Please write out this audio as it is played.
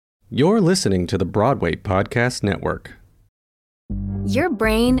You're listening to the Broadway Podcast Network. Your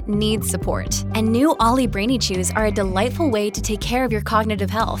brain needs support, and new Ollie Brainy Chews are a delightful way to take care of your cognitive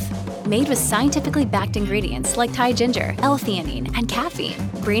health. Made with scientifically backed ingredients like Thai ginger, L-theanine, and caffeine,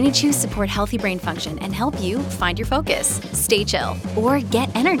 Brainy Chews support healthy brain function and help you find your focus, stay chill, or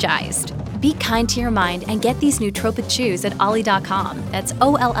get energized. Be kind to your mind and get these nootropic chews at ollie.com. That's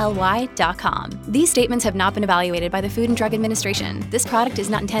OLLY.com. These statements have not been evaluated by the Food and Drug Administration. This product is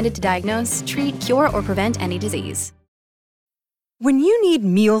not intended to diagnose, treat, cure, or prevent any disease. When you need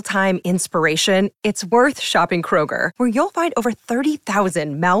mealtime inspiration, it's worth shopping Kroger, where you'll find over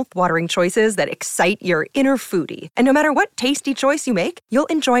 30,000 mouth-watering choices that excite your inner foodie. And no matter what tasty choice you make, you'll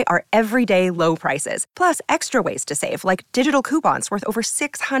enjoy our everyday low prices, plus extra ways to save, like digital coupons worth over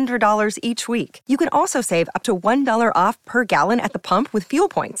 $600 each week. You can also save up to $1 off per gallon at the pump with fuel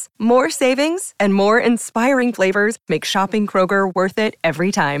points. More savings and more inspiring flavors make shopping Kroger worth it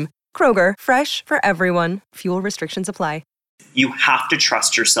every time. Kroger, fresh for everyone. Fuel restrictions apply. You have to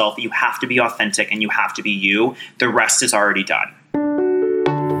trust yourself, you have to be authentic, and you have to be you. The rest is already done.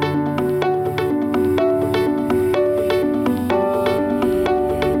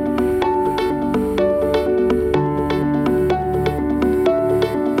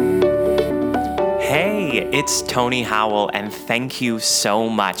 Hey, it's Tony Howell, and thank you so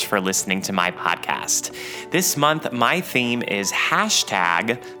much for listening to my podcast. This month, my theme is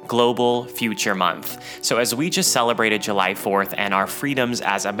hashtag Global Future Month. So as we just celebrated July 4th and our freedoms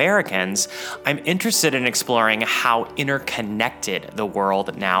as Americans, I'm interested in exploring how interconnected the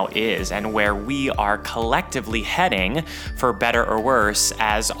world now is and where we are collectively heading, for better or worse,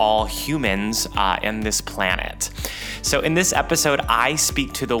 as all humans in this planet. So in this episode, I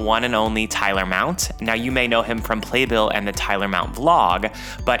speak to the one and only Tyler Mount. Now, you may know him from Playbill and the Tyler Mount vlog,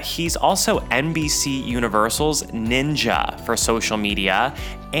 but he's also NBC Universal's ninja for social media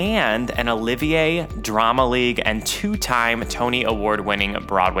and an Olivier, Drama League, and two-time Tony Award-winning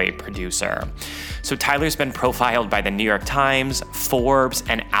Broadway producer. So Tyler's been profiled by the New York Times, Forbes,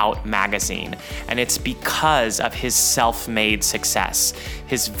 and Out magazine, and it's because of his self-made success,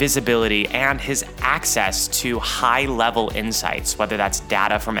 his visibility, and his access to high-level insights, whether that's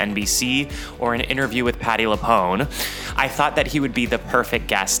data from NBC or an interview with Patti LuPone. I thought that he would be the perfect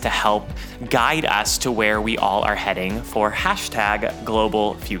guest to help guide us to where we all are heading for hashtag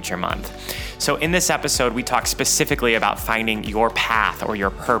Global Future Month. So in this episode, we talk specifically about finding your path or your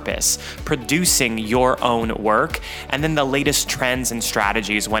purpose, producing your own work, and then the latest trends and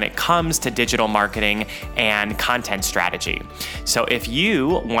strategies when it comes to digital marketing and content strategy. So if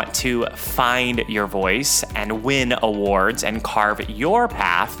you want to find your voice and win awards and carve your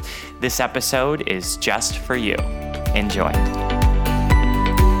path, this episode is just for you. Enjoy.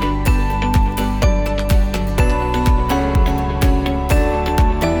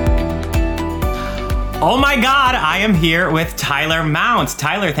 Oh my God, I am here with Tyler Mount.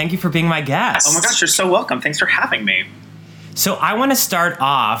 Tyler, thank you for being my guest. Oh my gosh, you're so welcome. Thanks for having me. So I want to start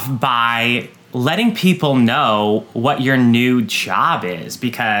off by letting people know what your new job is,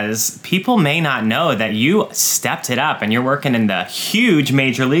 because people may not know that you stepped it up and you're working in the huge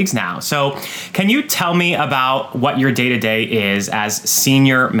major leagues now. So can you tell me about what your day-to-day is as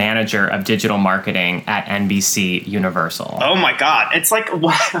senior manager of digital marketing at NBC Universal? Oh my God. It's like,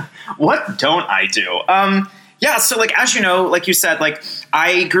 what don't I do? Yeah, so like, as you know, like you said, like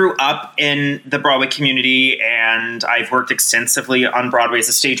I grew up in the Broadway community and I've worked extensively on Broadway as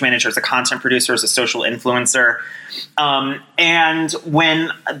a stage manager, as a content producer, as a social influencer. And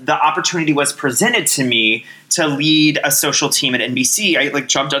when the opportunity was presented to me to lead a social team at NBC, I like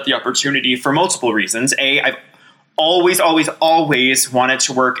jumped at the opportunity for multiple reasons. I've always wanted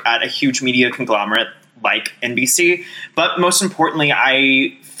to work at a huge media conglomerate like NBC. But most importantly,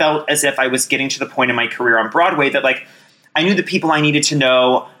 I felt as if I was getting to the point in my career on Broadway that like I knew the people I needed to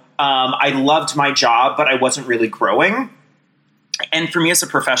know. I loved my job, but I wasn't really growing. And for me as a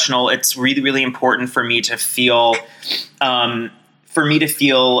professional, it's really, really important for me to feel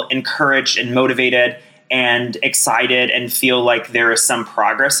encouraged and motivated and excited and feel like there is some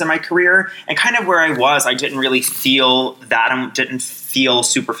progress in my career. And kind of where I was, I didn't really feel that and didn't feel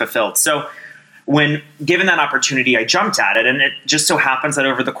super fulfilled. So when given that opportunity, I jumped at it. And it just so happens that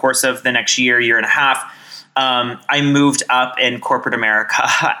over the course of the next year and a half, I moved up in corporate America,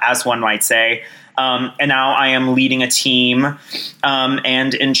 as one might say. And now I am leading a team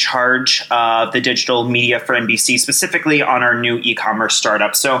and in charge of the digital media for NBC, specifically on our new e-commerce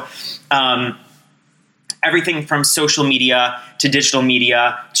startup. So everything from social media to digital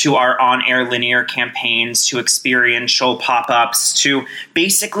media to our on-air linear campaigns to experiential pop-ups to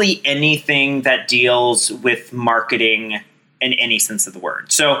basically anything that deals with marketing in any sense of the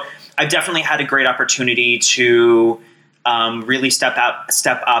word. So I've definitely had a great opportunity to really step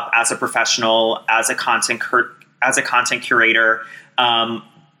up as a professional, as a content curator,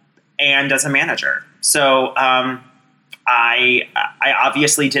 and as a manager. So I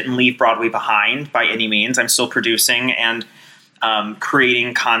obviously didn't leave Broadway behind by any means. I'm still producing and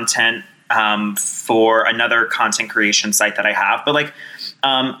creating content for another content creation site that I have. But like,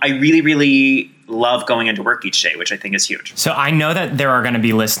 I really, really love going into work each day, which I think is huge. So I know that there are going to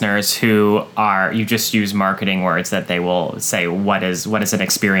be listeners who you just use marketing words that they will say, what is an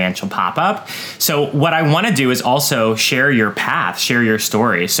experiential pop-up? So what I want to do is also share your path, share your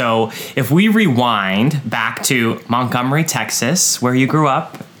story. So if we rewind back to Montgomery, Texas, where you grew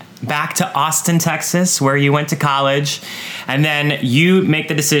up, back to Austin, Texas, where you went to college, and then you make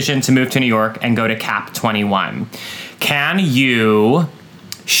the decision to move to New York and go to Cap 21. Can you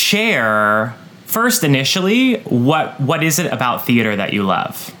share first, initially, what is it about theater that you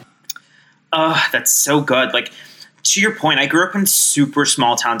love? That's so good. Like, to your point, I grew up in super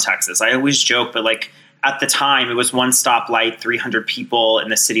small town Texas. I always joke, but like at the time, it was one stoplight, 300 people in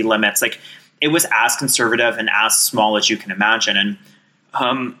the city limits. Like, it was as conservative and as small as you can imagine.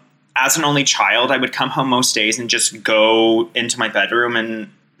 And as an only child, I would come home most days and just go into my bedroom and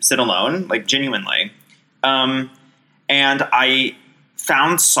sit alone, like genuinely. And I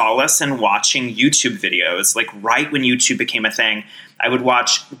found solace in watching YouTube videos. Like right when YouTube became a thing, I would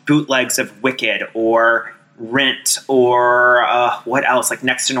watch bootlegs of Wicked or Rent or what else, like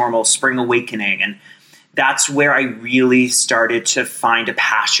Next to Normal, Spring Awakening. And that's where I really started to find a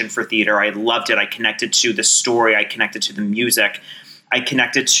passion for theater. I loved it. I connected to the story. I connected to the music. I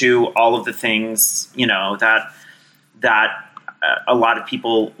connected to all of the things, you know, that a lot of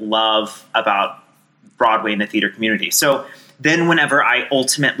people love about Broadway and the theater community. So then whenever I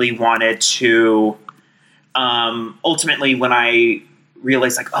ultimately when I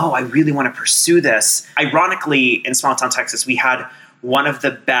realized like, oh, I really want to pursue this. Ironically, in small town Texas, we had one of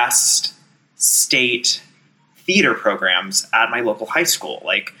the best state theater programs at my local high school.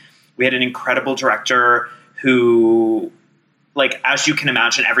 Like, we had an incredible director who, like, as you can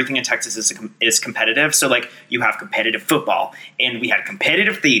imagine, everything in Texas is competitive. So like, you have competitive football and we had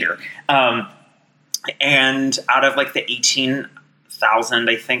competitive theater. And out of like the 18,000,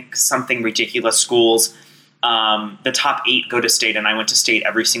 I think, something ridiculous schools, the top 8 go to state, and I went to state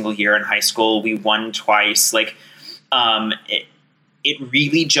every single year in high school. We won twice. Like, it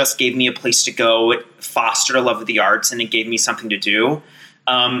really just gave me a place to go. It fostered a love of the arts, and it gave me something to do.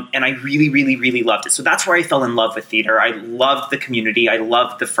 And I really, really, really loved it. So that's where I fell in love with theater. I loved the community. I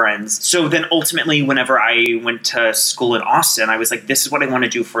loved the friends. So then ultimately, whenever I went to school in Austin, I was like, this is what I want to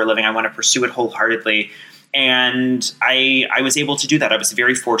do for a living. I want to pursue it wholeheartedly. And I was able to do that. I was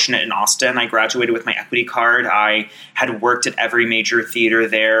very fortunate in Austin. I graduated with my equity card. I had worked at every major theater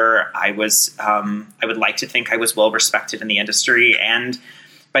there. I would like to think I was well respected in the industry. And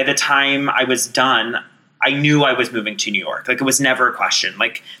by the time I was done, I knew I was moving to New York. Like, it was never a question.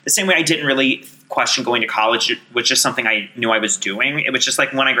 Like, the same way I didn't really question going to college, which is something I knew I was doing. It was just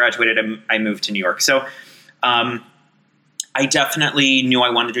like, when I graduated, I moved to New York. So I definitely knew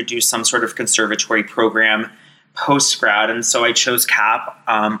I wanted to do some sort of conservatory program post-grad. And so I chose CAP,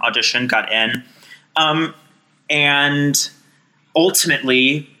 auditioned, got in. And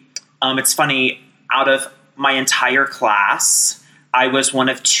ultimately, it's funny, out of my entire class, I was one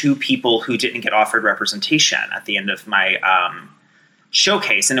of 2 people who didn't get offered representation at the end of my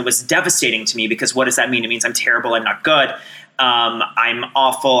showcase. And it was devastating to me, because what does that mean? It means I'm terrible. I'm not good. I'm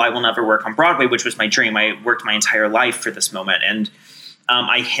awful. I will never work on Broadway, which was my dream. I worked my entire life for this moment. And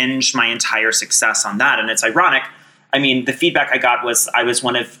I hinged my entire success on that. And it's ironic. I mean, the feedback I got was I was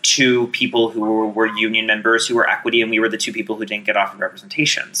one of 2 people who were union members who were equity, and we were the 2 people who didn't get offered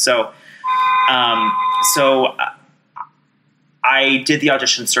representation. So I did the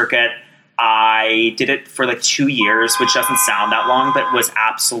audition circuit. I did it for like 2 years, which doesn't sound that long, but was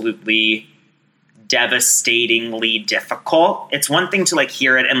absolutely devastatingly difficult. It's one thing to like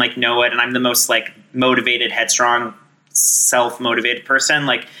hear it and like know it, and I'm the most like motivated, headstrong, self-motivated person.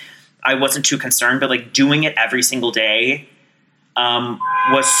 Like, I wasn't too concerned, but like doing it every single day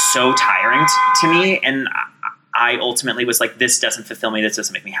was so tiring to me, and I ultimately was like, this doesn't fulfill me. This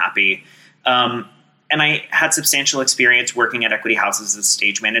doesn't make me happy. And I had substantial experience working at equity houses as a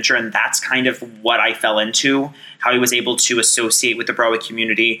stage manager, and that's kind of what I fell into, how I was able to associate with the Broadway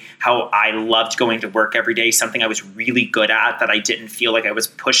community, how I loved going to work every day, something I was really good at that I didn't feel like I was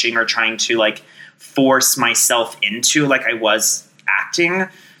pushing or trying to like force myself into like I was acting.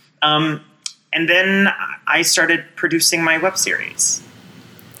 And then I started producing my web series.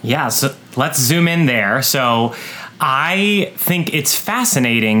 Yeah, so let's zoom in there. So I think it's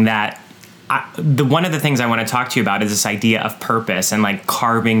fascinating that one of the things I want to talk to you about is this idea of purpose and like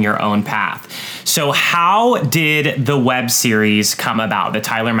carving your own path. So how did the web series come about, the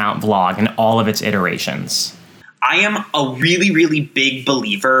Tyler Mount vlog and all of its iterations? I am a really, really big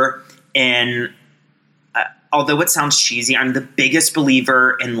believer in, although it sounds cheesy, I'm the biggest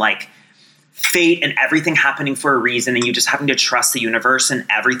believer in like fate and everything happening for a reason, and you just having to trust the universe and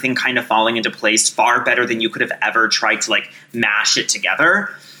everything kind of falling into place far better than you could have ever tried to like mash it together.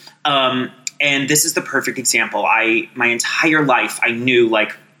 And this is the perfect example. My entire life, I knew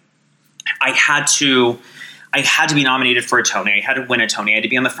like I had to be nominated for a Tony. I had to win a Tony. I had to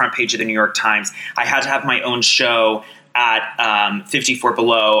be on the front page of the New York Times. I had to have my own show at 54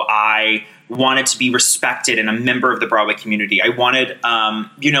 Below. I wanted to be respected and a member of the Broadway community. I wanted,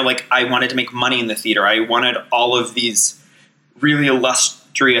 I wanted to make money in the theater. I wanted all of these really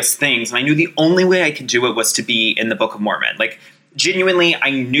illustrious things. And I knew the only way I could do it was to be in the Book of Mormon. Like, genuinely, I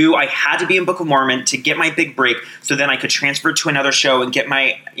knew I had to be in Book of Mormon to get my big break, so then I could transfer to another show and get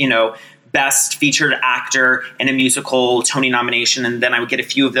my, best featured actor in a musical Tony nomination, and then I would get a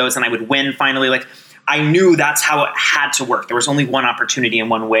few of those and I would win finally. Like, I knew that's how it had to work. There was only one opportunity and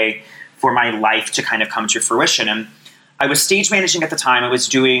one way for my life to kind of come to fruition. And I was stage managing at the time. I was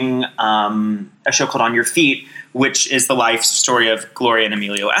doing a show called On Your Feet, which is the life story of Gloria and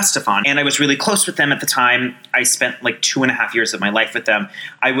Emilio Estefan. And I was really close with them at the time. I spent like 2.5 years of my life with them.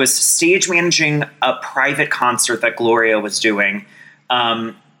 I was stage managing a private concert that Gloria was doing.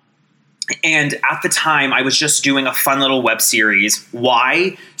 And at the time, I was just doing a fun little web series.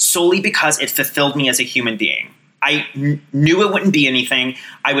 Why? Solely because it fulfilled me as a human being. I knew it wouldn't be anything.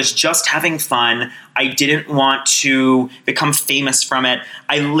 I was just having fun. I didn't want to become famous from it.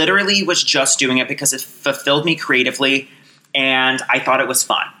 I literally was just doing it because it fulfilled me creatively, and I thought it was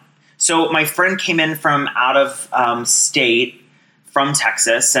fun. So my friend came in from out of state, from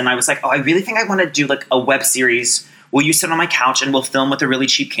Texas, and I was like, oh, I really think I want to do like a web series. Will you sit on my couch and we'll film with a really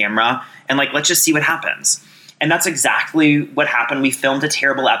cheap camera and like, let's just see what happens. And that's exactly what happened. We filmed a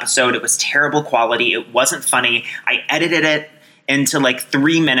terrible episode. It was terrible quality. It wasn't funny. I edited it into like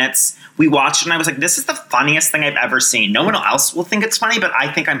 3 minutes. We watched it and I was like, this is the funniest thing I've ever seen. No one else will think it's funny, but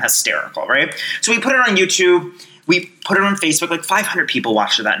I think I'm hysterical, right? So we put it on YouTube. We put it on Facebook. Like 500 people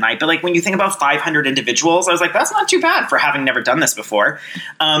watched it that night. But like when you think about 500 individuals, I was like, that's not too bad for having never done this before.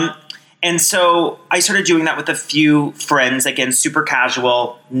 And so I started doing that with a few friends, again, super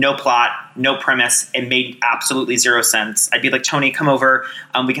casual, no plot, no premise. It made absolutely zero sense. I'd be like, Tony, come over.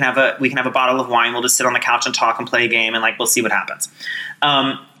 We can have a bottle of wine. We'll just sit on the couch and talk and play a game, and like we'll see what happens.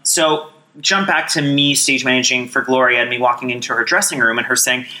 So jump back to me stage managing for Gloria and me walking into her dressing room and her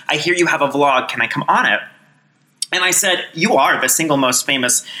saying, I hear you have a vlog. Can I come on it? And I said, you are the single most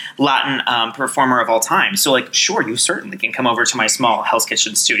famous Latin performer of all time. So like, sure, you certainly can come over to my small Hell's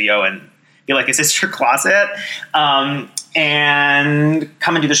Kitchen studio and be like, is this your closet? And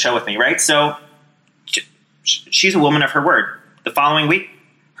come and do the show with me, right? So she's a woman of her word. The following week,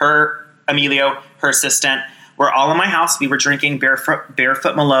 her, Emilio, her assistant, were all in my house. We were drinking Barefoot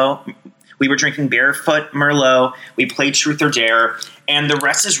Merlot. We played Truth or Dare. And the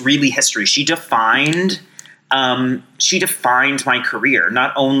rest is really history. She defined my career,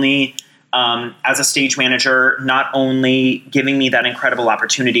 not only as a stage manager, not only giving me that incredible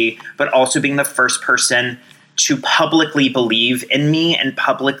opportunity, but also being the first person to publicly believe in me and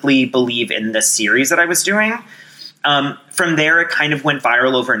publicly believe in the series that I was doing. From there, it kind of went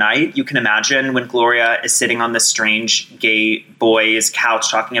viral overnight. You can imagine when Gloria is sitting on this strange gay boy's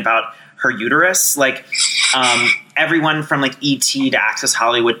couch talking about her uterus, like everyone from like E.T. to Access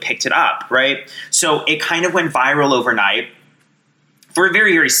Hollywood picked it up, right? So it kind of went viral overnight for a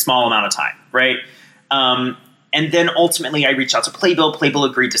very, very small amount of time, right? And then ultimately I reached out to Playbill. Playbill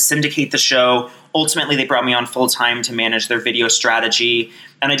agreed to syndicate the show. Ultimately, they brought me on full time to manage their video strategy.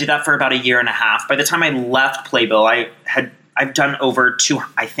 And I did that for about 1.5 years. By the time I left Playbill, I've done over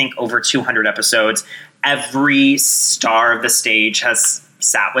 200 episodes. Every star of the stage has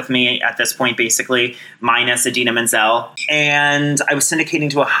sat with me at this point, basically, minus Idina Menzel. And I was syndicating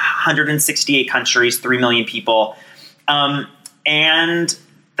to 168 countries, 3 million people. And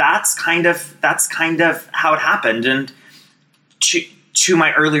that's kind of how it happened. And to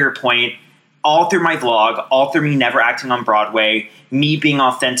my earlier point, all through my vlog, all through me never acting on Broadway, me being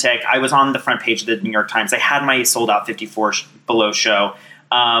authentic, I was on the front page of the New York Times. I had my sold out 54 Below show.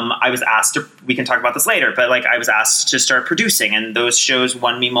 I was asked to, we can talk about this later, but like I was asked to start producing, and those shows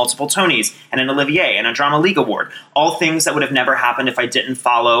won me multiple Tonys and an Olivier and a Drama League Award. All things that would have never happened if I didn't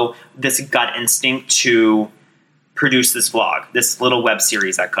follow this gut instinct to produce this vlog, this little web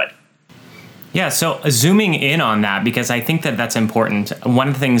series I could. Yeah, so zooming in on that, because I think that that's important. One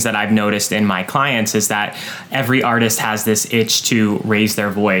of the things that I've noticed in my clients is that every artist has this itch to raise their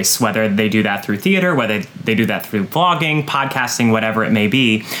voice, whether they do that through theater, whether they do that through vlogging, podcasting, whatever it may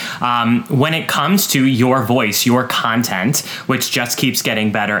be. When it comes to your voice, your content, which just keeps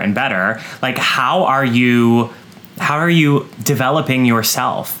getting better and better, like how are you developing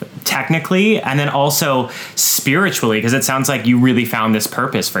yourself technically and then also spiritually? Because it sounds like you really found this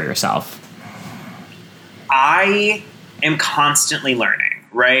purpose for yourself. I am constantly learning,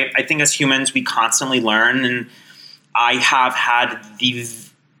 right? I think as humans, we constantly learn. And I have had the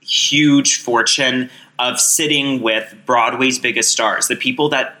huge fortune of sitting with Broadway's biggest stars, the people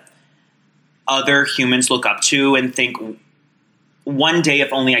that other humans look up to and think, one day,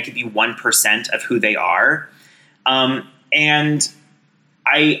 if only I could be 1% of who they are. And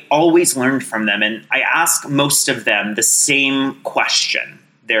I always learned from them. And I ask most of them the same question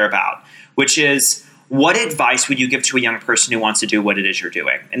thereabout, which is, what advice would you give to a young person who wants to do what it is you're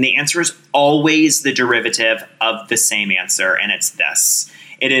doing? And the answer is always the derivative of the same answer, and it's this.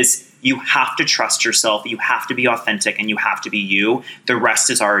 It is, you have to trust yourself, you have to be authentic, and you have to be you. The rest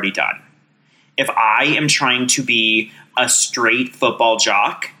is already done. If I am trying to be a straight football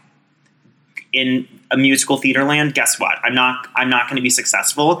jock in a musical theater land, guess what? I'm not going to be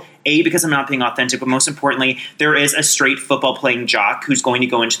successful. A, because I'm not being authentic, but most importantly, there is a straight football playing jock who's going to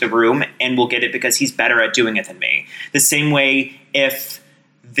go into the room and will get it because he's better at doing it than me. The same way, if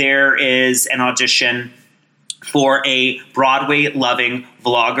there is an audition for a Broadway-loving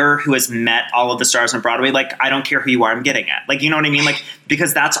vlogger who has met all of the stars on Broadway, like, I don't care who you are, I'm getting it. Like, you know what I mean? Like,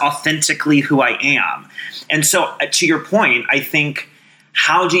 because that's authentically who I am. And so, to your point, I think,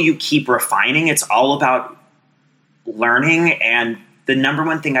 how do you keep refining? It's all about learning. And the number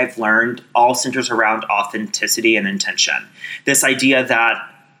one thing I've learned all centers around authenticity and intention. This idea that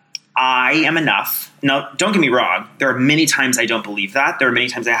I am enough. Now, don't get me wrong. There are many times I don't believe that. There are many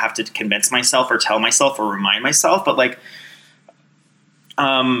times I have to convince myself or tell myself or remind myself. But like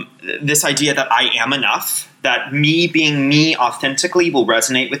this idea that I am enough, that me being me authentically will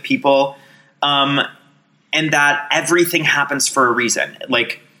resonate with people. And that everything happens for a reason.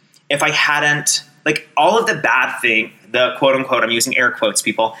 Like, if I hadn't, like, all of the bad thing, the quote unquote, I'm using air quotes,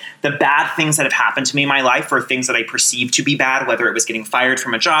 people, the bad things that have happened to me in my life are things that I perceive to be bad, whether it was getting fired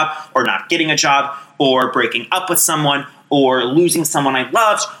from a job or not getting a job or breaking up with someone or losing someone I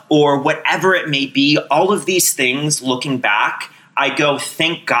loved or whatever it may be. All of these things, looking back, I go,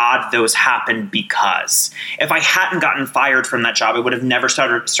 thank God those happened, because if I hadn't gotten fired from that job, I would have never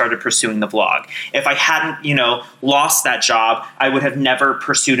started pursuing the vlog. If I hadn't, lost that job, I would have never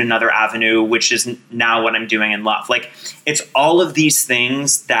pursued another avenue, which is now what I'm doing in love. Like, it's all of these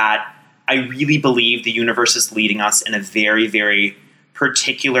things that I really believe the universe is leading us in a very, very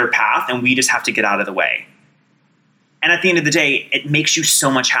particular path, and we just have to get out of the way. And at the end of the day, it makes you so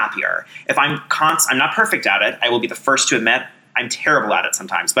much happier. If I'm not perfect at it, I will be the first to admit I'm terrible at it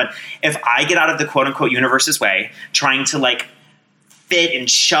sometimes. But if I get out of the quote unquote universe's way, trying to like fit and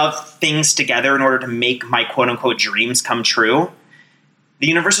shove things together in order to make my quote unquote dreams come true, the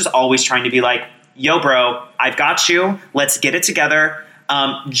universe is always trying to be like, yo, bro, I've got you. Let's get it together.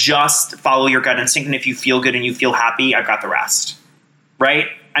 Just follow your gut instinct. And if you feel good and you feel happy, I've got the rest. Right?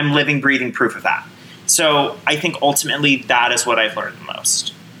 I'm living, breathing proof of that. So I think ultimately that is what I've learned the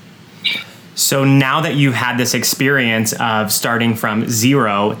most. So now that you've had this experience of starting from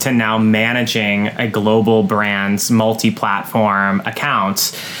zero to now managing a global brand's multi-platform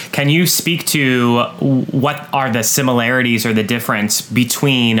accounts, can you speak to what are the similarities or the difference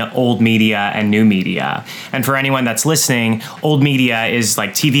between old media and new media? And for anyone that's listening, old media is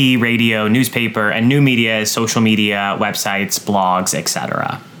like TV, radio, newspaper, and new media is social media, websites, blogs,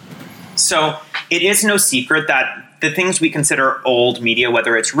 etc. So it is no secret that the things we consider old media,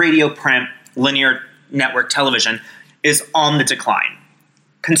 whether it's radio, print, linear network television, is on the decline.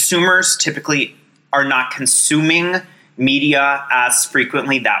 Consumers typically are not consuming media as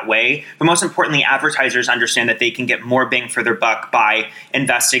frequently that way. But most importantly, advertisers understand that they can get more bang for their buck by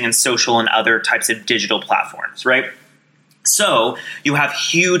investing in social and other types of digital platforms, right? So you have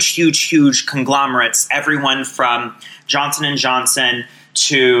huge conglomerates, everyone from Johnson & Johnson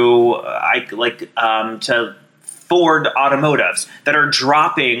to Ford Automotives, that are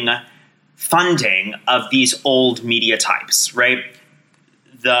dropping funding of these old media types, right?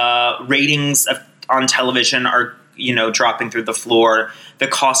 The ratings on television are, dropping through the floor. The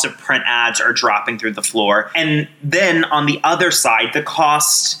cost of print ads are dropping through the floor. And then on the other side, the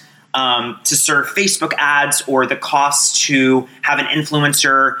cost to serve Facebook ads, or the cost to have an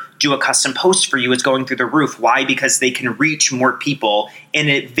influencer do a custom post for you is going through the roof. Why? Because they can reach more people in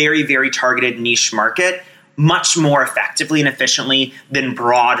a very, very targeted niche market much more effectively and efficiently than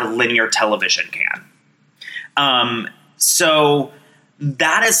broad linear television can. So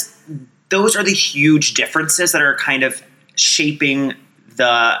those are the huge differences that are kind of shaping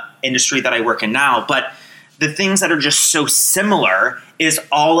the industry that I work in now. But the things that are just so similar is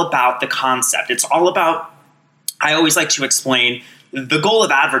all about the concept. It's all about, I always like to explain, the goal of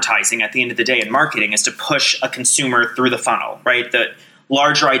advertising at the end of the day in marketing is to push a consumer through the funnel, right? The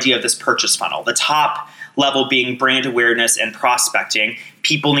larger idea of this purchase funnel, the top level being brand awareness and prospecting.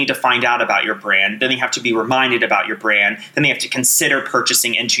 People need to find out about your brand. Then they have to be reminded about your brand. Then they have to consider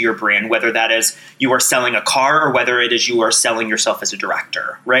purchasing into your brand, whether that is you are selling a car or whether it is you are selling yourself as a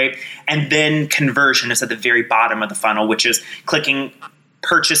director, right? And then conversion is at the very bottom of the funnel, which is clicking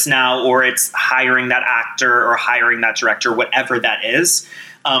purchase now, or it's hiring that actor or hiring that director, whatever that is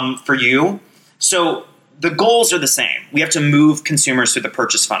for you. So the goals are the same. We have to move consumers through the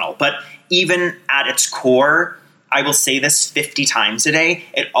purchase funnel. But even at its core, I will say this 50 times a day,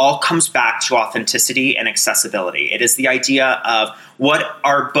 it all comes back to authenticity and accessibility. It is the idea of what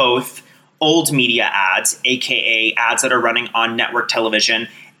are both old media ads, aka ads that are running on network television,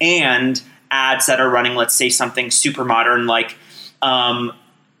 and ads that are running, let's say, something super modern like programmatic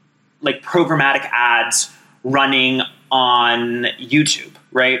ads running on YouTube,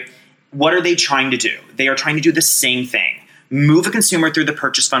 right? What are they trying to do? They are trying to do the same thing. Move a consumer through the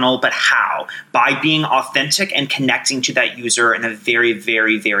purchase funnel, but how? By being authentic and connecting to that user in a very,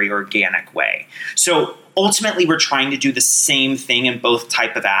 very, very organic way. So ultimately, we're trying to do the same thing in both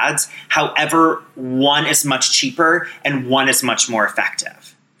type of ads. However, one is much cheaper and one is much more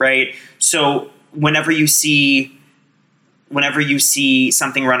effective, right? So whenever you see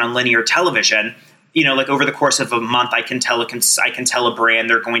something run on linear television, like over the course of a month, I can tell a brand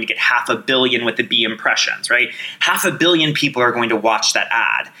they're going to get 500 million with the B impressions, right? 500 million people are going to watch that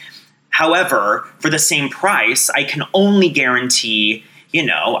ad. However, for the same price, I can only guarantee,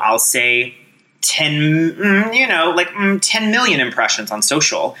 I'll say 10 million impressions on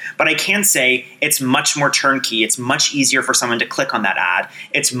social, but I can say it's much more turnkey. It's much easier for someone to click on that ad.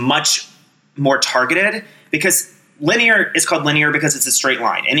 It's much more targeted because linear is called linear because it's a straight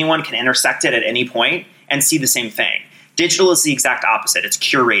line. Anyone can intersect it at any point and see the same thing. Digital is the exact opposite. It's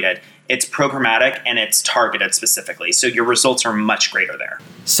curated, it's programmatic, and it's targeted specifically. So your results are much greater there.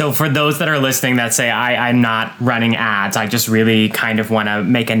 So for those that are listening that say, I'm not running ads, I just really kind of want to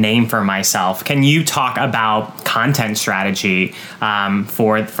make a name for myself. Can you talk about content strategy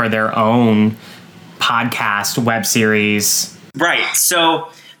for their own podcast, web series? Right. So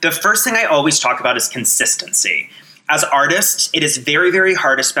the first thing I always talk about is consistency. As artists, it is very, very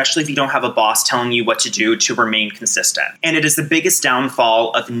hard, especially if you don't have a boss telling you what to do, to remain consistent. And it is the biggest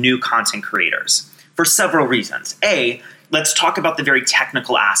downfall of new content creators for several reasons. A, let's talk about the very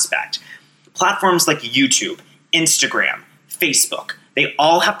technical aspect. Platforms like YouTube, Instagram, Facebook, they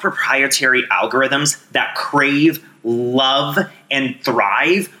all have proprietary algorithms that crave, love, and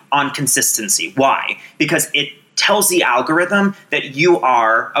thrive on consistency. Why? Because it tells the algorithm that you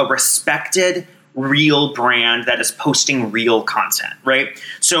are a respected, real brand that is posting real content, right?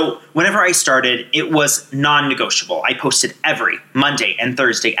 So whenever I started, it was non-negotiable. I posted every Monday and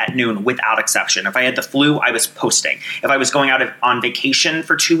Thursday at noon without exception. If I had the flu, I was posting. If I was going out on vacation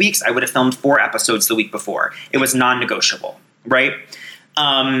for 2 weeks, I would have filmed 4 episodes the week before. It was non-negotiable, right?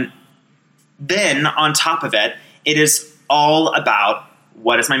 Then on top of it, it is all about,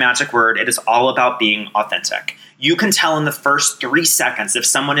 what is my magic word? It is all about being authentic. You can tell in the first 3 seconds if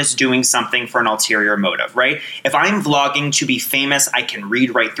someone is doing something for an ulterior motive, right? If I'm vlogging to be famous, I can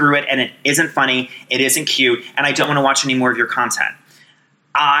read right through it and it isn't funny, it isn't cute, and I don't want to watch any more of your content.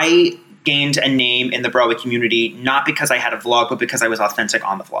 I gained a name in the Broadway community not because I had a vlog, but because I was authentic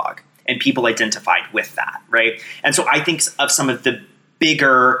on the vlog. And people identified with that, right? And so I think of some of the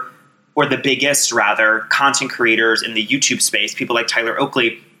bigger, or the biggest rather, content creators in the YouTube space, people like Tyler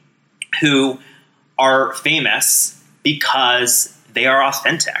Oakley, who are famous because they are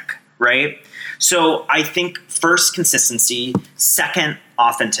authentic, right? So I think first, consistency, second,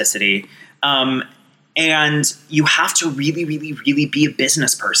 authenticity, and you have to really, really, really be a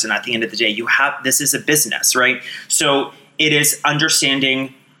business person at the end of the day. This is a business, right? So it is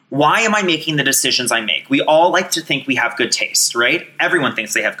understanding, why am I making the decisions I make? We all like to think we have good taste, right? Everyone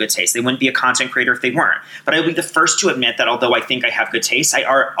thinks they have good taste. They wouldn't be a content creator if they weren't. But I would be the first to admit that although I think I have good taste, I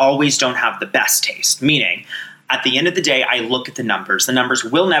always don't have the best taste. Meaning, at the end of the day, I look at the numbers. The numbers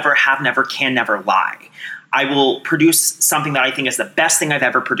will never, have never, can never lie. I will produce something that I think is the best thing I've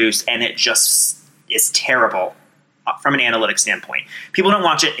ever produced, and it just is terrible from an analytic standpoint. People don't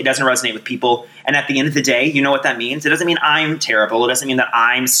watch it. It doesn't resonate with people. And at the end of the day, you know what that means? It doesn't mean I'm terrible. It doesn't mean that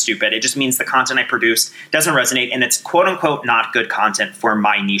I'm stupid. It just means the content I produced doesn't resonate, and it's quote unquote not good content for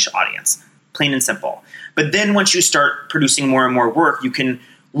my niche audience. Plain and simple. But then once you start producing more and more work, you can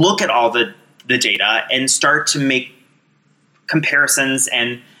look at all the data and start to make comparisons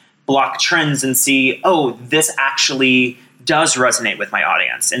and block trends and see, oh, this actually does resonate with my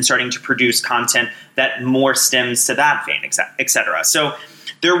audience, and starting to produce content that more stems to that vein, et cetera. So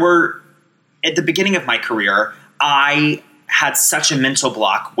there were, at the beginning of my career, I had such a mental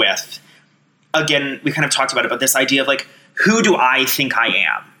block with, again, we kind of talked about it, but this idea of like, who do I think I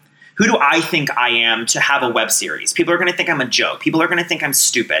am? Who do I think I am to have a web series? People are going to think I'm a joke. People are going to think I'm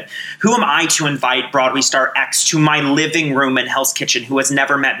stupid. Who am I to invite Broadway star X to my living room in Hell's Kitchen who has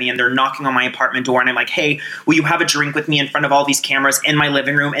never met me, and they're knocking on my apartment door and I'm like, hey, will you have a drink with me in front of all these cameras in my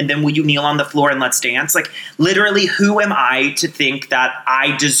living room, and then will you kneel on the floor and let's dance? Like, literally, who am I to think that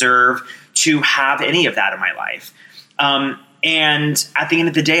I deserve to have any of that in my life? And at the end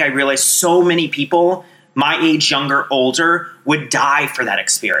of the day, I realized so many people my age, younger, older, would die for that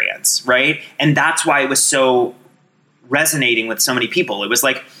experience, right? And that's why it was so resonating with so many people. It was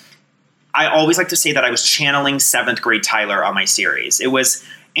like, I always like to say that I was channeling 7th grade Tyler on my series. It was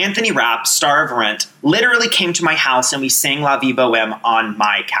Anthony Rapp, star of Rent, literally came to my house and we sang La Vie Boheme on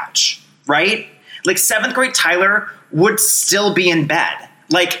my couch, right? Like 7th grade Tyler would still be in bed.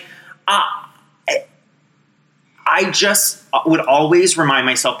 Like, I just would always remind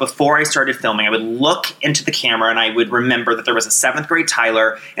myself before I started filming, I would look into the camera and I would remember that there was a 7th grade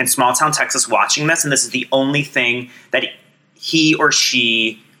Tyler in small town Texas watching this, and this is the only thing that he or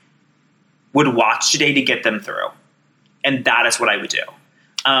she would watch today to get them through. And that is what I would do.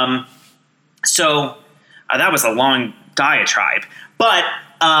 So that was a long diatribe, but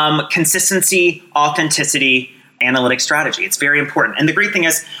consistency, authenticity, analytic strategy, it's very important. And the great thing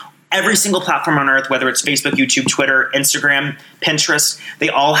is, every single platform on earth, whether it's Facebook, YouTube, Twitter, Instagram, Pinterest, they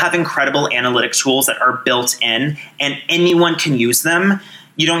all have incredible analytic tools that are built in, and anyone can use them.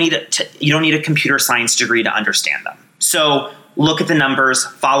 You don't need a computer science degree to understand them. So look at the numbers,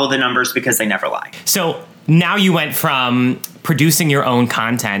 follow the numbers, because they never lie. So now you went from producing your own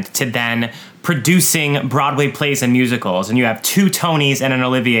content to then producing Broadway plays and musicals, and you have 2 Tonys and an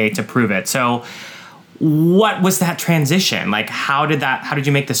Olivier to prove it. So what was that transition? Like, how did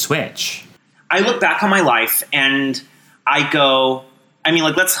you make the switch? I look back on my life and I go, I mean,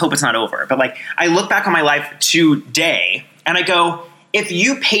 like, let's hope it's not over, but like, I look back on my life today and I go, if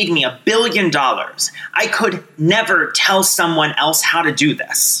you paid me $1 billion, I could never tell someone else how to do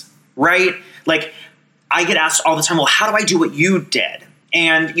this, right? Like, I get asked all the time, well, how do I do what you did?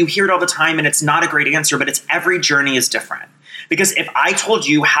 And you hear it all the time, and it's not a great answer, but it's every journey is different. Because if I told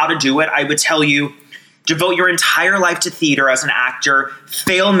you how to do it, I would tell you, devote your entire life to theater as an actor,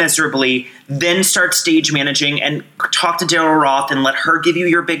 fail miserably, then start stage managing and talk to Daryl Roth and let her give you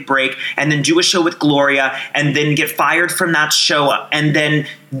your big break, and then do a show with Gloria, and then get fired from that show, and then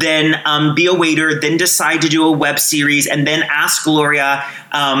be a waiter, then decide to do a web series, and then ask Gloria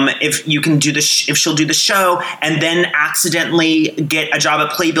if you can do if she'll do the show, and then accidentally get a job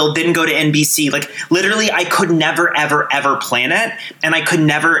at Playbill, then go to NBC. Like, literally, I could never, ever, ever plan it, and I could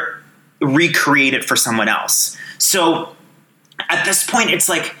never recreate it for someone else. So at this point, it's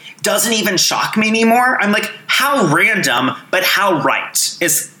like, doesn't even shock me anymore. I'm like, how random, but how right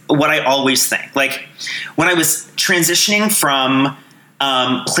is what I always think. Like, when I was transitioning from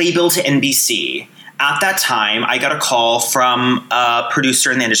Playbill to NBC, at that time, I got a call from a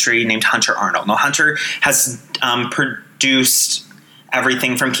producer in the industry named Hunter Arnold. Now, Hunter has produced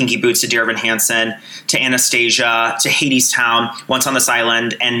everything from Kinky Boots to Dear Evan Hansen to Anastasia to Hadestown, Once on This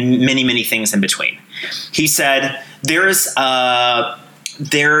Island, and many, many things in between. He said, there is a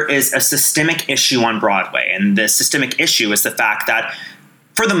systemic issue on Broadway, and the systemic issue is the fact that,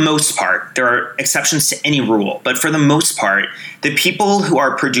 for the most part, there are exceptions to any rule, but for the most part, the people who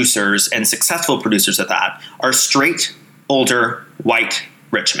are producers and successful producers at that are straight, older, white,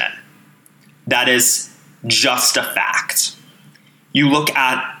 rich men. That is just a fact. You look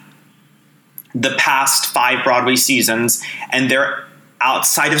at the past 5 Broadway seasons, and they're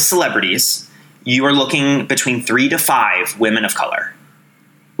outside of celebrities, you are looking between 3 to 5 women of color.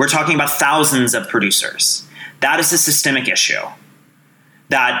 We're talking about thousands of producers. That is a systemic issue.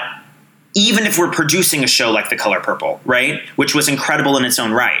 That even if we're producing a show like The Color Purple, right, which was incredible in its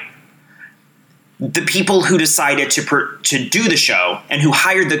own right, the people who decided to do the show and who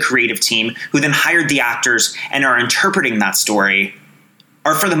hired the creative team, who then hired the actors and are interpreting that story,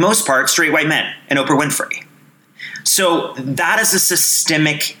 are, for the most part, straight white men and Oprah Winfrey. So that is a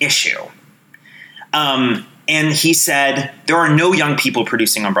systemic issue. And he said, there are no young people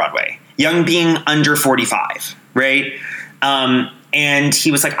producing on Broadway, young being under 45, right? And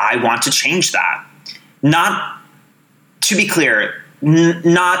he was like, I want to change that. Not, to be clear,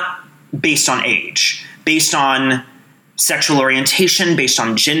 not based on age, based on sexual orientation, based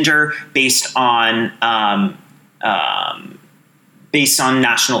on gender, based on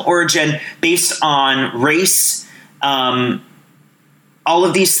national origin, based on race, all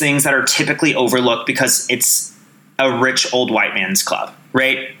of these things that are typically overlooked because it's a rich old white man's club,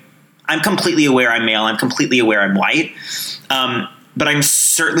 right? I'm completely aware I'm male. I'm completely aware I'm white. But I'm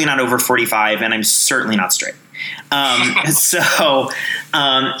certainly not over 45 and I'm certainly not straight. So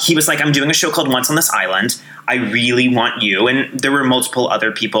he was like, I'm doing a show called Once on This Island. I really want you. And there were multiple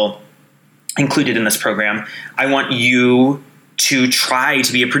other people included in this program. I want you to try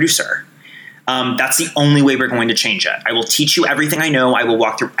to be a producer. That's the only way we're going to change it. I will teach you everything I know. I will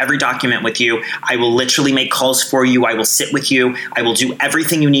walk through every document with you. I will literally make calls for you. I will sit with you. I will do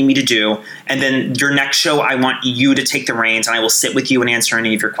everything you need me to do. And then your next show, I want you to take the reins and I will sit with you and answer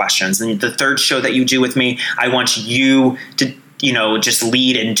any of your questions. And the third show that you do with me, I want you to, just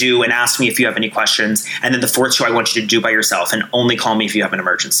lead and do and ask me if you have any questions. And then the fourth show, I want you to do by yourself and only call me if you have an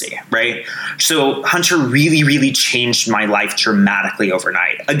emergency, right? So Hunter really, really changed my life dramatically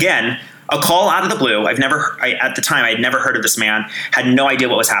overnight. Again, a call out of the blue. At the time, I had never heard of this man, had no idea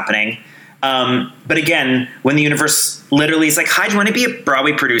what was happening. But again, when the universe literally is like, hi, do you want to be a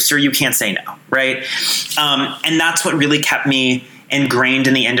Broadway producer? You can't say no, right? And that's what really kept me ingrained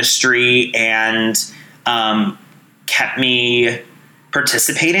in the industry and kept me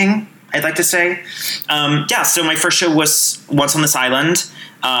participating, I'd like to say. So my first show was Once on This Island.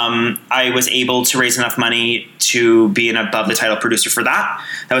 I was able to raise enough money to be an above the title producer for that.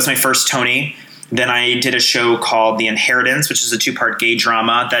 That was my first Tony. Then I did a show called The Inheritance, which is a 2-part gay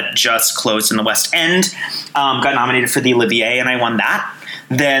drama that just closed in the West End. Got nominated for the Olivier, and I won that.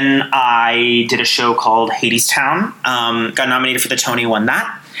 Then I did a show called Hadestown. Got nominated for the Tony, won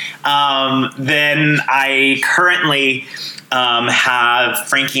that. Then I currently have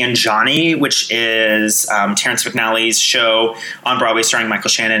Frankie and Johnny, which is Terrence McNally's show on Broadway starring Michael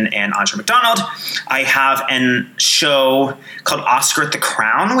Shannon and Andre McDonald. I have a show called Oscar at the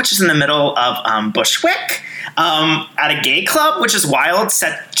Crown, which is in the middle of Bushwick at a gay club, which is wild,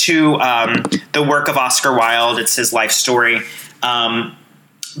 set to the work of Oscar Wilde. It's his life story.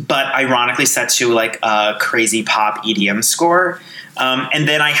 But ironically set to like a crazy pop EDM score. And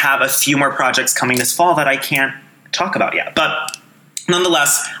then I have a few more projects coming this fall that I can't talk about yet. But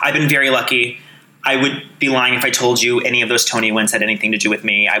nonetheless, I've been very lucky. I would be lying if I told you any of those Tony wins had anything to do with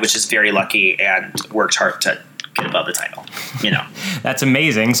me. I was just very lucky and worked hard to get above the title, That's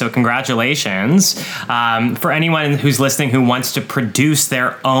amazing. So congratulations. For anyone who's listening who wants to produce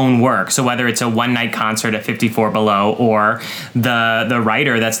their own work, so whether it's a one-night concert at 54 Below or the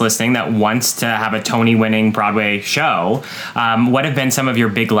writer that's listening that wants to have a Tony-winning Broadway show, what have been some of your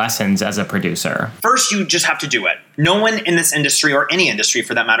big lessons as a producer? First, you just have to do it. No one in this industry, or any industry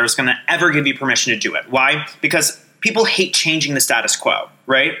for that matter, is going to ever give you permission to do it. Why? Because people hate changing the status quo,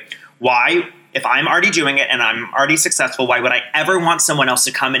 right? Why? If I'm already doing it and I'm already successful, why would I ever want someone else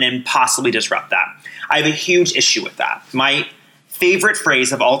to come in and possibly disrupt that? I have a huge issue with that. My favorite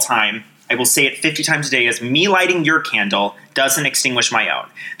phrase of all time, I will say it 50 times a day, is me lighting your candle doesn't extinguish my own.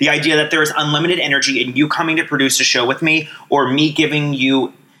 The idea that there is unlimited energy in you coming to produce a show with me, or me giving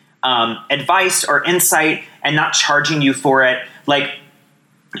you advice or insight and not charging you for it,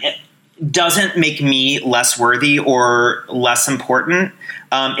 it doesn't make me less worthy or less important.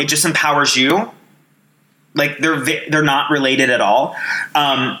 It just empowers you. They're not related at all.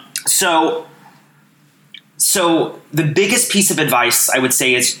 So the biggest piece of advice I would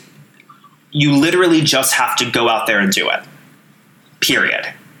say is you literally just have to go out there and do it.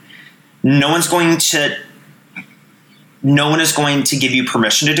 Period. No one is going to give you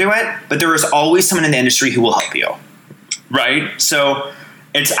permission to do it, but there is always someone in the industry who will help you. Right? So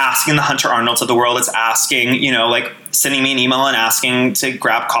it's asking the Hunter Arnolds of the world. It's asking, sending me an email and asking to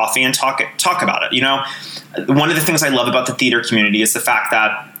grab coffee and talk about it. One of the things I love about the theater community is the fact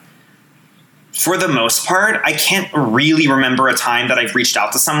that, for the most part, I can't really remember a time that I've reached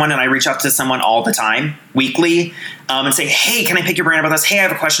out to someone, and I reach out to someone all the time, weekly, and say, hey, can I pick your brain about this? Hey, I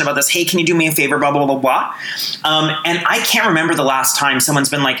have a question about this. Hey, can you do me a favor? Blah, blah, blah, blah. And I can't remember the last time someone's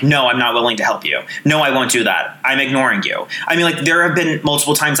been like, no, I'm not willing to help you. No, I won't do that. I'm ignoring you. I mean, there have been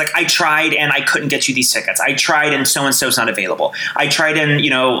multiple times, I tried and I couldn't get you these tickets. I tried and so-and-so's not available. I tried and,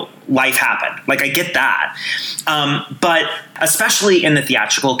 life happened. Like, I get that. But especially in the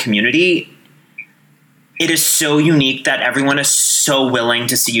theatrical community, it is so unique that everyone is so willing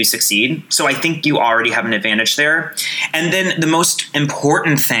to see you succeed. So I think you already have an advantage there. And then the most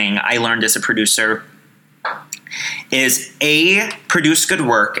important thing I learned as a producer is A, produce good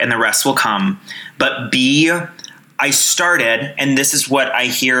work and the rest will come. But B, I started, and this is what I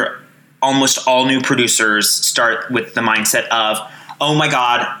hear almost all new producers start with the mindset of, oh my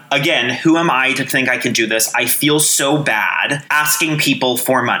God, again, who am I to think I can do this? I feel so bad asking people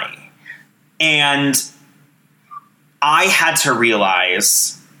for money. And I had to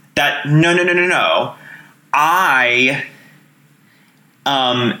realize that no. I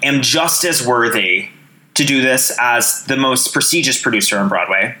am just as worthy to do this as the most prestigious producer on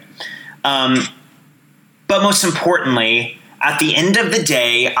Broadway. But most importantly, at the end of the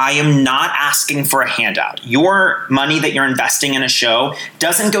day, I am not asking for a handout. Your money that you're investing in a show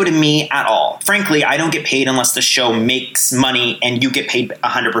doesn't go to me at all. Frankly, I don't get paid unless the show makes money and you get paid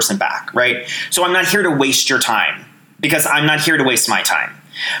 100% back, right? So I'm not here to waste your time, because I'm not here to waste my time.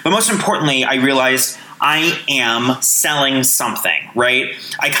 But most importantly, I realized I am selling something, right?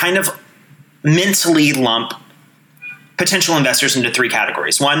 I kind of mentally lump potential investors into three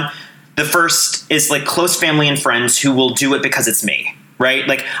categories. One, the first is like close family and friends who will do it because it's me, right?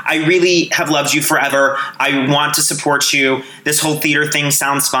 Like, I really have loved you forever. I want to support you. This whole theater thing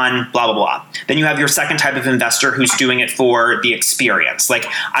sounds fun, blah, blah, blah. Then you have your second type of investor who's doing it for the experience. Like,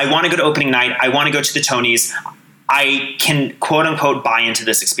 I want to go to opening night. I want to go to the Tonys. I can, quote unquote, buy into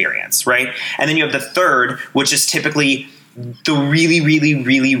this experience, right? And then you have the third, which is typically the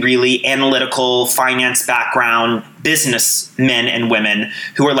really analytical finance background businessmen and women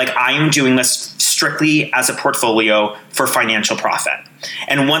who are like, I am doing this strictly as a portfolio for financial profit.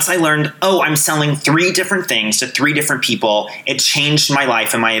 And once I learned, I'm selling three different things to three different people, it changed my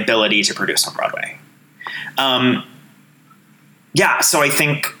life and my ability to produce on Broadway. So I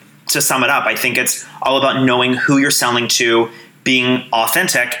think, to sum it up, I think it's all about knowing who you're selling to, being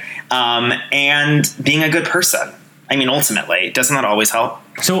authentic, and being a good person. I mean, ultimately, doesn't that always help?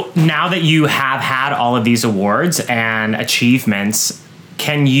 So now that you have had all of these awards and achievements,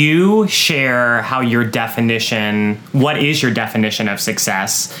 can you share what is your definition of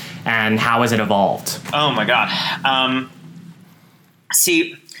success and how has it evolved? Oh my God.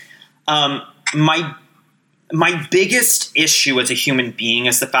 My biggest issue as a human being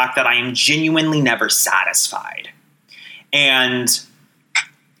is the fact that I am genuinely never satisfied. And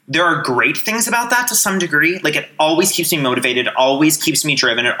there are great things about that to some degree. Like, it always keeps me motivated, it always keeps me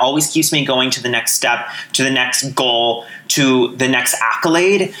driven, it always keeps me going to the next step, to the next goal, to the next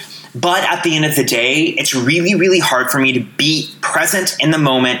accolade. But at the end of the day, it's really, really hard for me to be present in the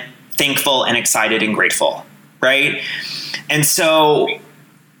moment, thankful and excited and grateful, right? And so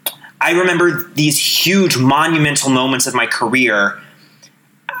I remember these huge monumental moments of my career,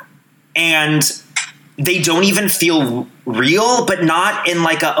 and they don't even feel real, but not in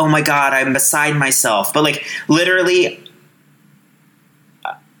like a, oh my God, I'm beside myself. But like, literally,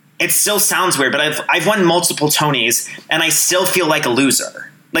 it still sounds weird, but I've won multiple Tonys and I still feel like a loser.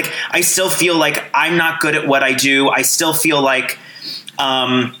 Like, I still feel like I'm not good at what I do. I still feel like, who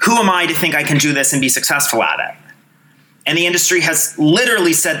am I to think I can do this and be successful at it? And the industry has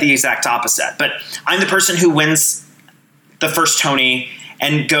literally said the exact opposite. But I'm the person who wins the first Tony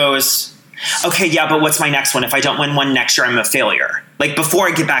and goes, okay, yeah, but what's my next one? If I don't win one next year, I'm a failure. Like, before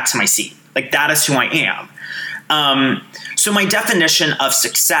I get back to my seat. Like, that is who I am. So my definition of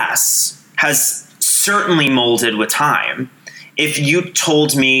success has certainly molded with time. If you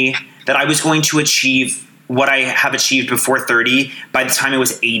told me that I was going to achieve what I have achieved before 30 by the time I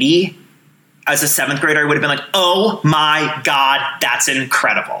was 80, as a seventh grader, I would have been like, oh my God, that's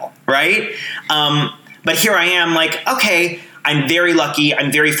incredible, right? But here I am like, okay, I'm very lucky.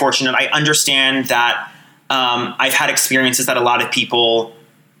 I'm very fortunate. I understand that I've had experiences that a lot of people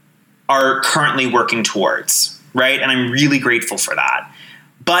are currently working towards, right? And I'm really grateful for that.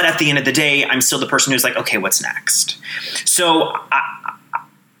 But at the end of the day, I'm still the person who's like, okay, what's next? So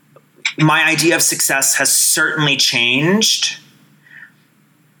my idea of success has certainly changed.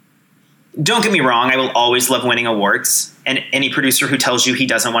 Don't get me wrong, I will always love winning awards, and any producer who tells you he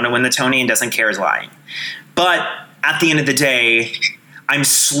doesn't want to win the Tony and doesn't care is lying. But at the end of the day, I'm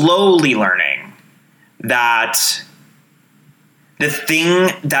slowly learning that the thing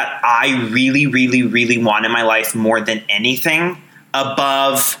that I really, really, really want in my life more than anything,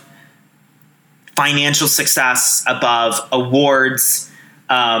 above financial success, above awards,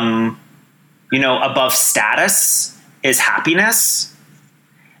 above status, is happiness.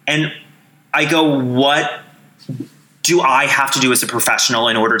 And I go, what do I have to do as a professional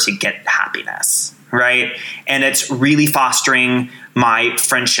in order to get happiness, right? And it's really fostering my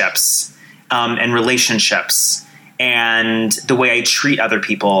friendships and relationships and the way I treat other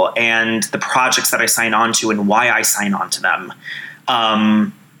people and the projects that I sign on to and why I sign on to them.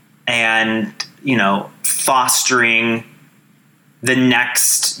 And, fostering the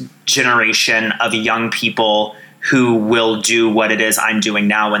next generation of young people who will do what it is I'm doing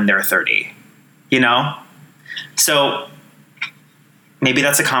now when they're 30, So maybe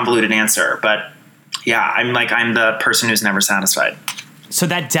that's a convoluted answer, but yeah, I'm the person who's never satisfied. So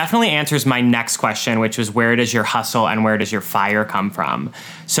that definitely answers my next question, which was where does your hustle and where does your fire come from?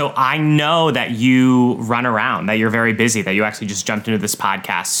 So I know that you run around, that you're very busy, that you actually just jumped into this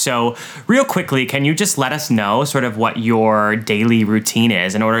podcast. So real quickly, can you just let us know sort of what your daily routine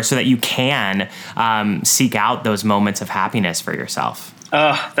is in order so that you can seek out those moments of happiness for yourself?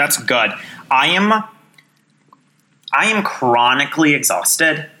 That's good. I am chronically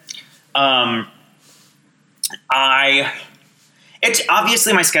exhausted. It's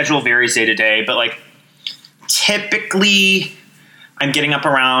obviously my schedule varies day to day, but typically I'm getting up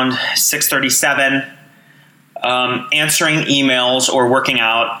around 6:37, answering emails or working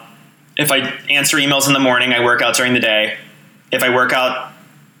out. If I answer emails in the morning, I work out during the day. If I work out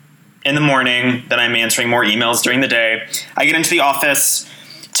in the morning, then I'm answering more emails during the day. I get into the office,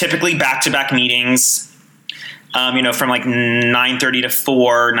 typically back-to-back meetings, from 9:30 to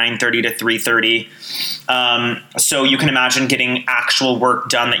 4, 9:30 to 3:30. So you can imagine getting actual work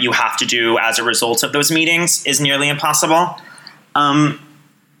done that you have to do as a result of those meetings is nearly impossible.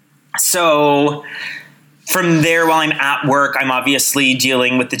 So from there, while I'm at work, I'm obviously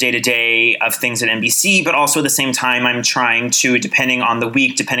dealing with the day-to-day of things at NBC, but also at the same time, I'm trying to, depending on the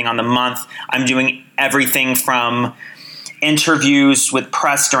week, depending on the month, I'm doing everything from interviews with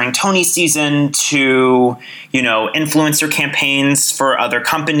press during Tony season to, influencer campaigns for other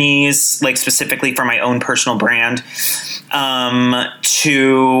companies, specifically for my own personal brand,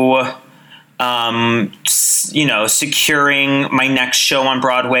 to, securing my next show on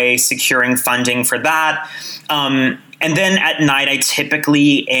Broadway, securing funding for that. And then at night, I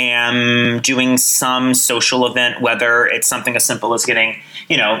typically am doing some social event, whether it's something as simple as getting,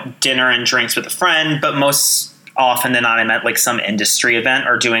 dinner and drinks with a friend, but most often than not, I'm at some industry event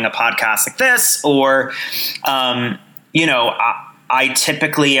or doing a podcast like this, or, I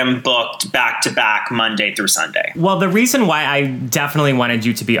typically am booked back to back Monday through Sunday. Well, the reason why I definitely wanted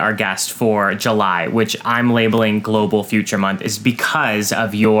you to be our guest for July, which I'm labeling Global Future Month, is because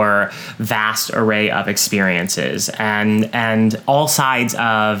of your vast array of experiences and all sides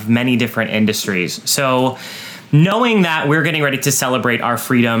of many different industries. So knowing that we're getting ready to celebrate our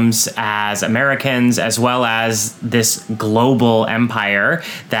freedoms as Americans, as well as this global empire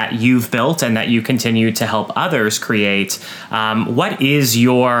that you've built and that you continue to help others create, what is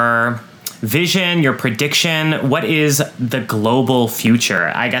your vision, your prediction? What is the global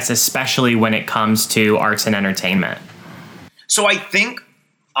future, I guess, especially when it comes to arts and entertainment? So I think,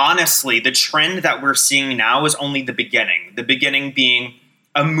 honestly, the trend that we're seeing now is only the beginning being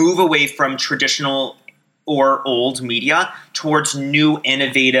a move away from traditional or old media towards new,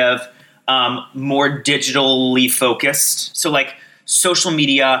 innovative, more digitally focused. So social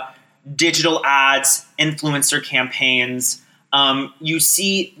media, digital ads, influencer campaigns. You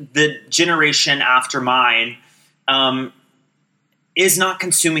see the generation after mine is not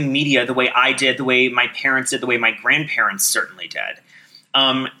consuming media the way I did, the way my parents did, the way my grandparents certainly did.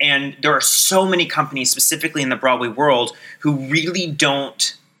 And there are so many companies, specifically in the Broadway world, who really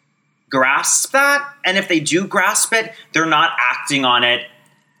don't grasp that. And if they do grasp it, they're not acting on it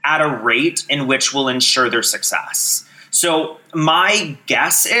at a rate in which will ensure their success. So my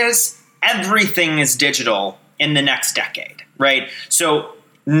guess is everything is digital in the next decade, right? So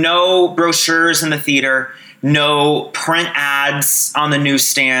no brochures in the theater, no print ads on the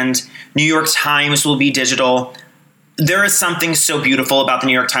newsstand. New York Times will be digital. There is something so beautiful about the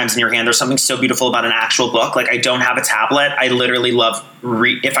New York Times in your hand. There's something so beautiful about an actual book. I don't have a tablet. I literally love,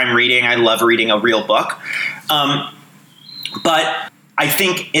 if I'm reading, I love reading a real book. But I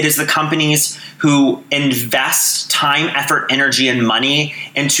think it is the companies who invest time, effort, energy, and money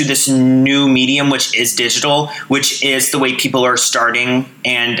into this new medium, which is digital, which is the way people are starting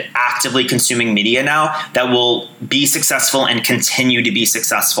and actively consuming media now, that will be successful and continue to be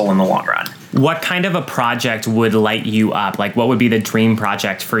successful in the long run. What kind of a project would light you up? What would be the dream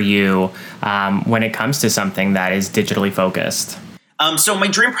project for you when it comes to something that is digitally focused? So my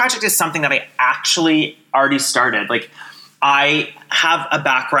dream project is something that I actually already started. I have a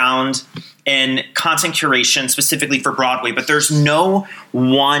background in content curation specifically for Broadway, but there's no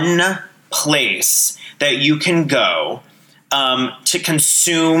one place that you can go to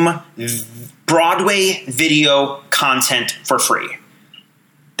consume Broadway video content for free.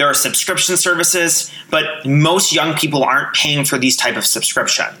 There are subscription services, but most young people aren't paying for these type of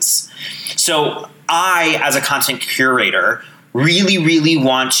subscriptions. So I, as a content curator, really, really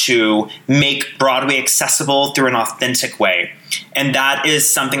want to make Broadway accessible through an authentic way. And that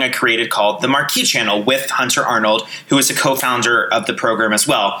is something I created called the Marquee Channel with Hunter Arnold, who is a co-founder of the program as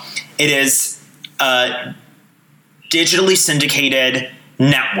well. It is a digitally syndicated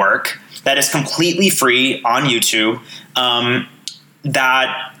network that is completely free on YouTube,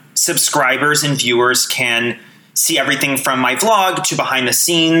 that subscribers and viewers can see everything from my vlog to behind the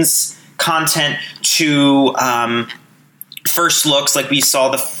scenes content to first looks, like we saw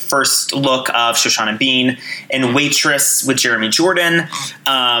the first look of Shoshana Bean and Waitress with Jeremy Jordan,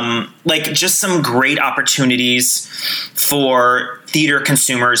 like just some great opportunities for theater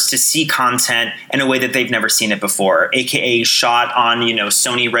consumers to see content in a way that they've never seen it before, aka shot on,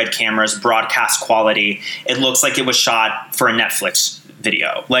 Sony Red cameras, broadcast quality. It looks like it was shot for a Netflix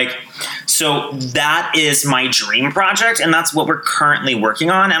video. So that is my dream project, and that's what we're currently working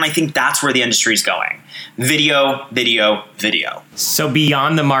on, and I think that's where the industry is going. Video, video, video. So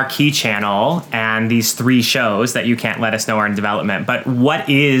beyond the Marquee Channel and these 3 shows that you can't let us know are in development, but what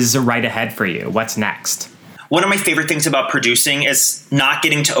is right ahead for you? What's next? One of my favorite things about producing is not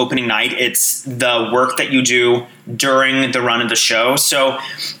getting to opening night. It's the work that you do during the run of the show. So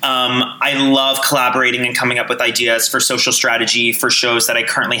I love collaborating and coming up with ideas for social strategy for shows that I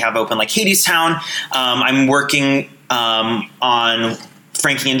currently have open, like Hadestown. I'm working on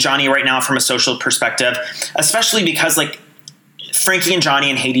Frankie and Johnny right now from a social perspective, especially because Frankie and Johnny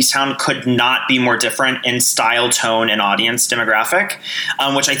and Hadestown could not be more different in style, tone, and audience demographic,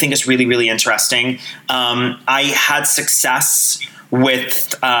 which I think is really, really interesting. I had success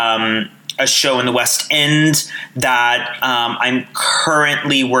with a show in the West End that I'm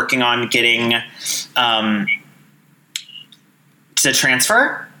currently working on getting to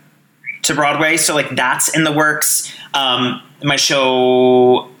transfer to Broadway. So that's in the works. My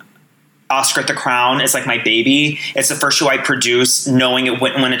show Oscar at the Crown is my baby. It's the first show I produced, knowing it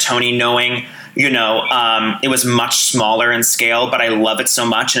wouldn't win a Tony, knowing, it was much smaller in scale, but I love it so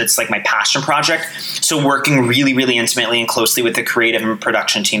much. And it's my passion project. So working really, really intimately and closely with the creative and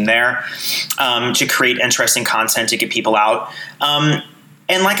production team there to create interesting content to get people out.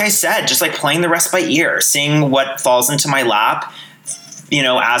 And like I said, just playing the rest by ear, seeing what falls into my lap,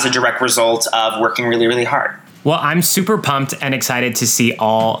 as a direct result of working really, really hard. Well, I'm super pumped and excited to see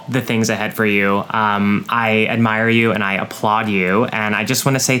all the things ahead for you. I admire you and I applaud you. And I just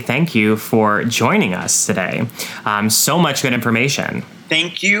want to say thank you for joining us today. So much good information.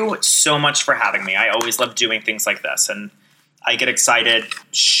 Thank you so much for having me. I always love doing things like this. And I get excited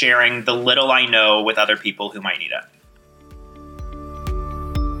sharing the little I know with other people who might need it.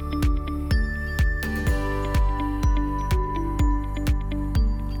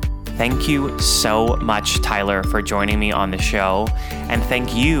 Thank you so much, Tyler, for joining me on the show, and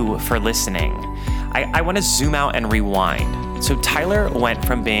thank you for listening. I want to zoom out and rewind. So Tyler went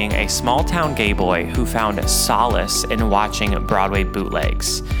from being a small-town gay boy who found solace in watching Broadway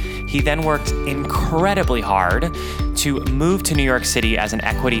bootlegs. He then worked incredibly hard to move to New York City as an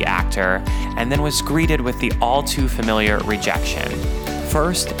equity actor, and then was greeted with the all-too-familiar rejection.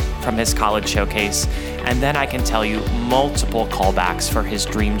 First, from his college showcase, and then I can tell you multiple callbacks for his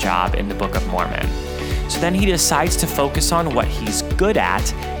dream job in the Book of Mormon. So then he decides to focus on what he's good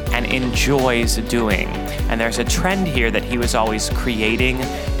at and enjoys doing. And there's a trend here that he was always creating,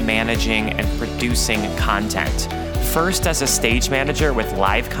 managing, and producing content. First as a stage manager with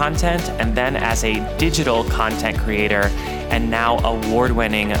live content, and then as a digital content creator, and now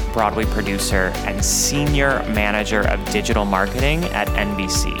award-winning Broadway producer and senior manager of digital marketing at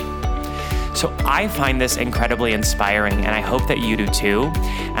NBC. So I find this incredibly inspiring, and I hope that you do too.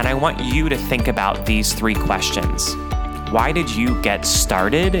 And I want you to think about these 3 questions. Why did you get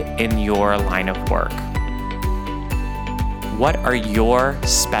started in your line of work? What are your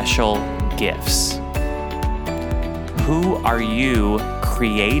special gifts? Who are you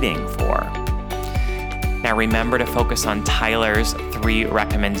creating for? Now remember to focus on Tyler's 3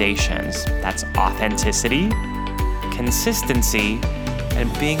 recommendations. That's authenticity, consistency,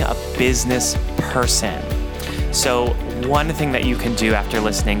 and being a business person. So one thing that you can do after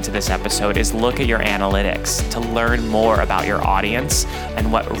listening to this episode is look at your analytics to learn more about your audience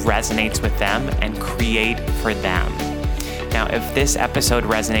and what resonates with them and create for them. Now, if this episode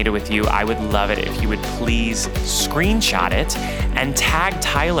resonated with you, I would love it if you would please screenshot it and tag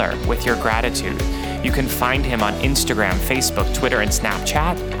Tyler with your gratitude. You can find him on Instagram, Facebook, Twitter, and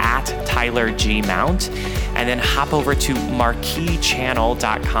Snapchat at Tyler G. Mount. And then hop over to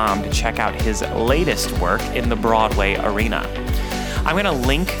marqueechannel.com to check out his latest work in the Broadway arena. I'm going to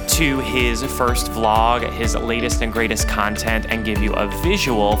link to his first vlog, his latest and greatest content, and give you a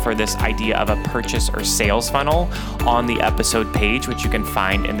visual for this idea of a purchase or sales funnel on the episode page, which you can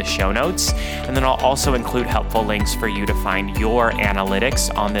find in the show notes. And then I'll also include helpful links for you to find your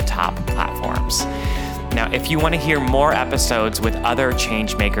analytics on the top platforms. Now, if you want to hear more episodes with other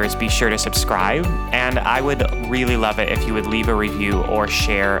changemakers, be sure to subscribe. And I would really love it if you would leave a review or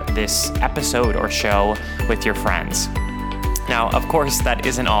share this episode or show with your friends. Now, of course, that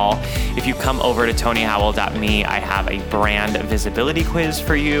isn't all. If you come over to tonyhowell.me, I have a brand visibility quiz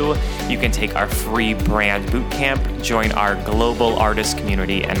for you. You can take our free brand bootcamp, join our global artist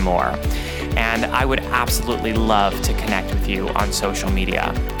community, and more. And I would absolutely love to connect with you on social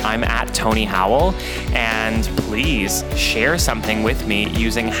media. I'm at Tony Howell, and please share something with me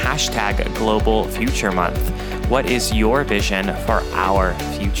using hashtag Global Future Month. What is your vision for our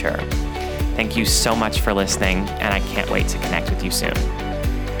future? Thank you so much for listening, and I can't wait to connect with you soon.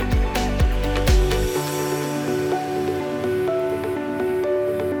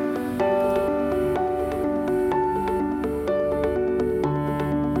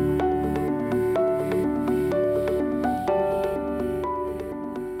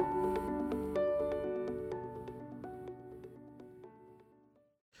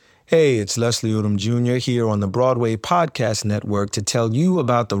 Hey, it's Leslie Odom Jr. here on the Broadway Podcast Network to tell you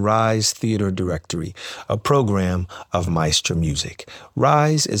about the Rise Theater Directory, a program of Maestro Music.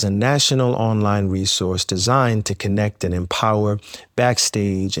 Rise is a national online resource designed to connect and empower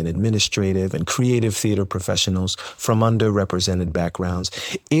backstage and administrative and creative theater professionals from underrepresented backgrounds.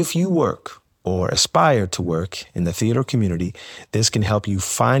 If you work or aspire to work in the theater community, this can help you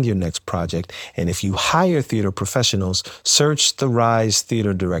find your next project. And if you hire theater professionals, search the Rise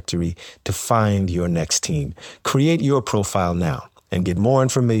Theater Directory to find your next team. Create your profile now and get more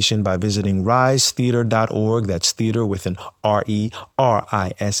information by visiting risetheater.org. That's theater with an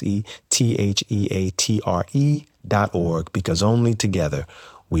RERISETHEATRE.org, because only together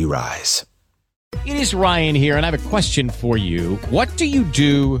we rise. It is Ryan here, and I have a question for you. What do you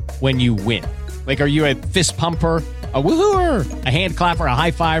do when you win? Like, are you a fist pumper, a woohooer, a hand clapper, a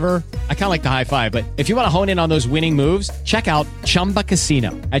high fiver? I kind of like the high five, but if you want to hone in on those winning moves, check out Chumba Casino.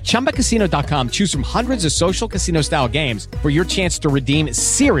 At ChumbaCasino.com, choose from hundreds of social casino-style games for your chance to redeem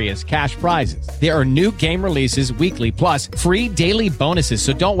serious cash prizes. There are new game releases weekly, plus free daily bonuses.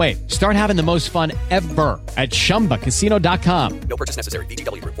 So don't wait. Start having the most fun ever at ChumbaCasino.com. No purchase necessary.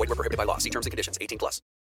 VGW Group. Void where prohibited by law. See terms and conditions. 18+.